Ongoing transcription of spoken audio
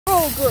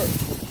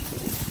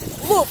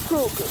Kroger. Love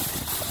Kroger.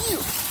 Ew.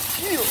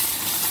 Ew.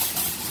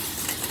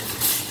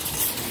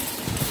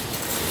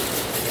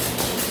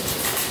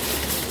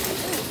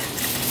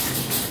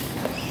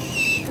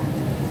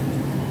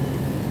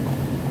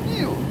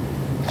 Ew.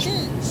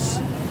 Cheese.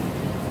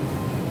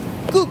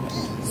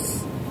 Cookies.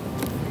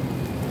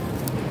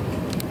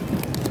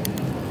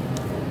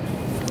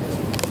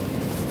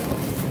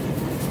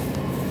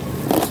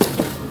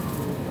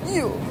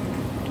 Ew.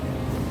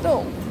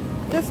 No,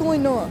 definitely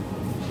not.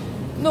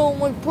 No,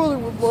 my brother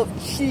would love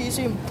cheese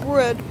and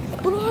bread,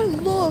 but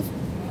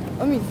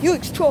he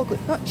likes chocolate,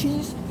 not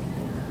cheese.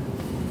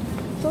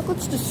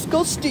 Chocolate's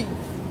disgusting.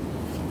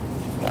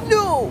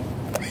 No!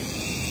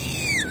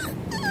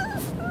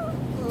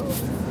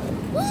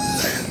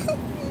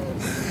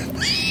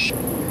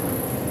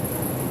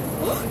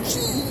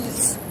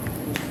 Cheese!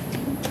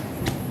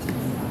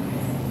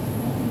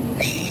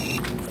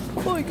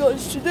 Hi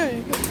guys,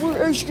 today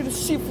we're actually gonna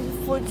see if we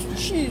can find some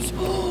cheese.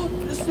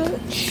 Is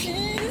that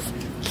cheese?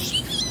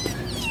 Cheese!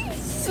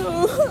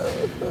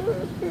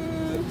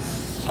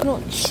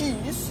 Not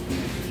cheese.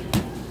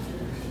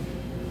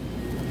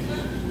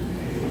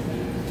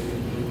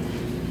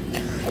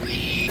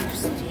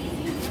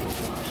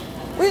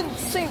 We're in the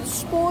same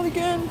spot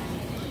again?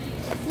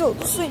 No,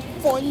 this ain't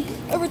fun.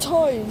 Every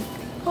time.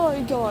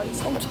 Hi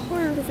guys, I'm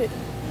tired of it.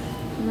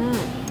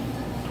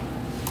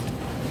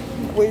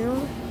 Where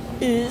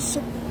is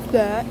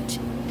that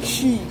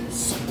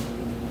cheese?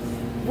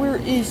 Where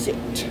is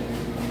it?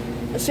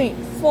 This ain't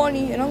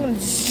funny, and I'm gonna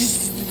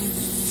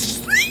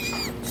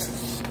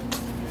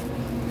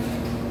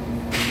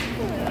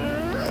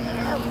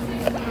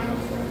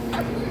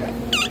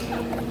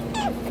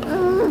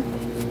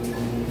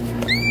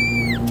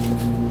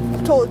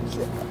I told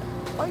you,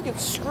 I can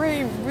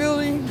scream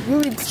really,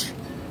 really.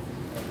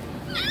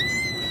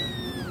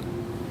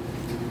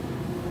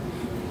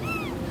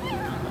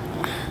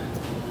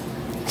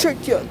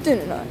 Tricked you out,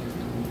 didn't I?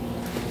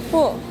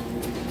 Huh.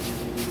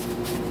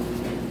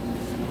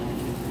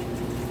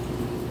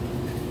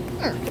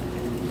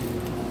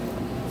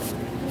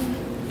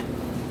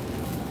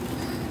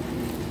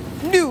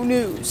 New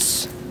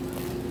news.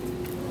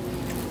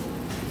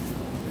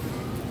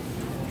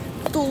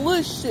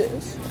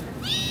 Delicious.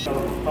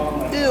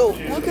 Ew,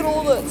 look at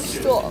all that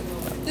stuff.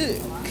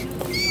 Ick.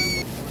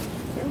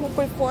 I hope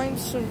I find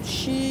some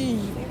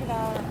cheese.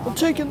 I'm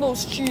taking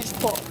those cheese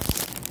puffs.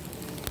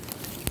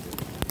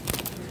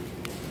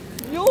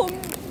 Yum,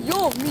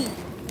 yummy.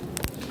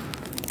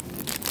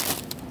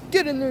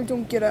 Get in there,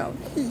 don't get out.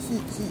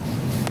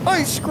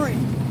 Ice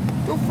cream.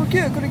 Don't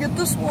forget, gotta get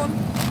this one.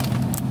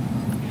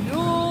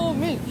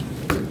 Yummy.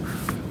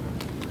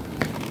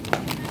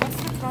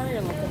 What's the car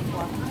you're looking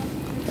for?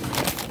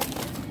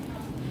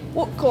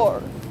 What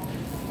car?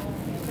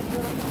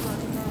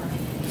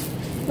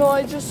 No,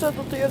 I just said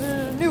that they added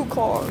a new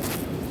car.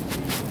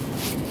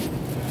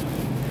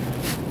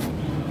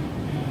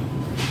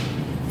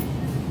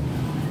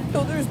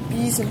 No, there's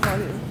bees in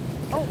honey.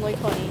 I don't like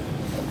honey.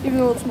 Even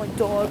though it's my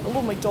dog. I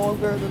love my dog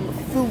better than the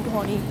food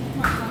honey.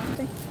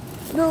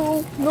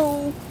 No,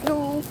 no,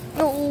 no,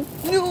 no,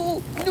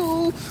 no,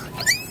 no.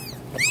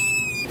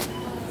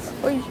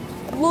 I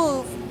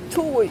love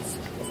toys,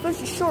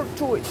 especially shark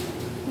toys.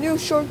 New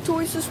shark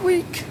toys this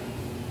week?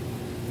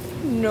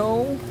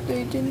 No,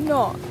 they did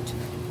not.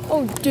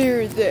 How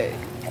dare they?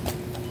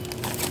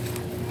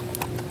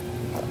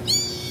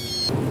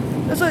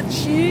 Is that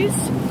cheese?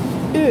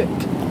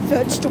 Ick.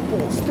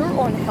 Vegetables, they're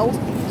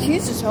unhealthy.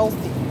 Cheese is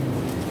healthy.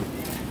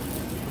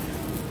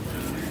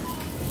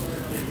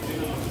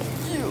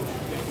 Ew.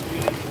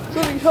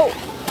 Getting help.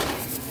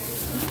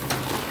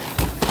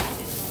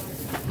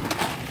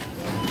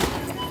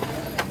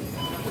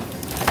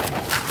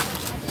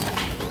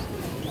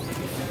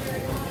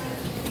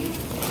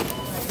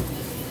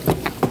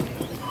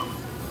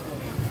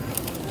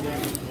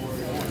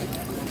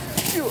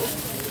 Ew.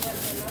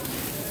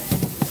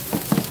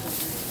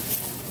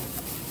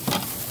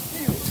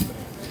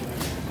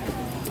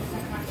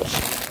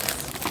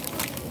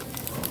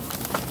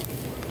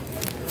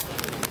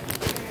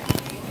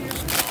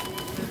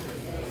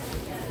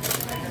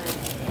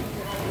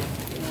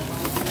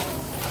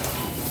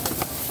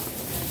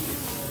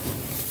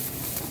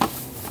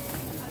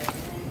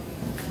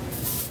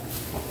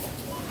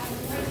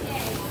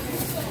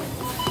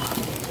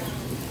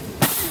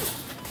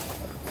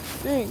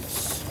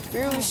 Thanks.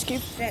 Barely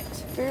escaped.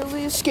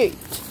 Barely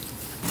escaped.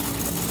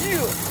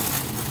 Ew.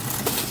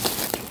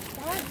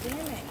 God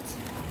damn it.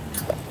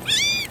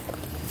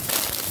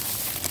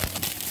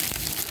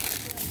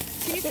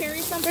 Can you carry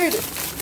something? Made it.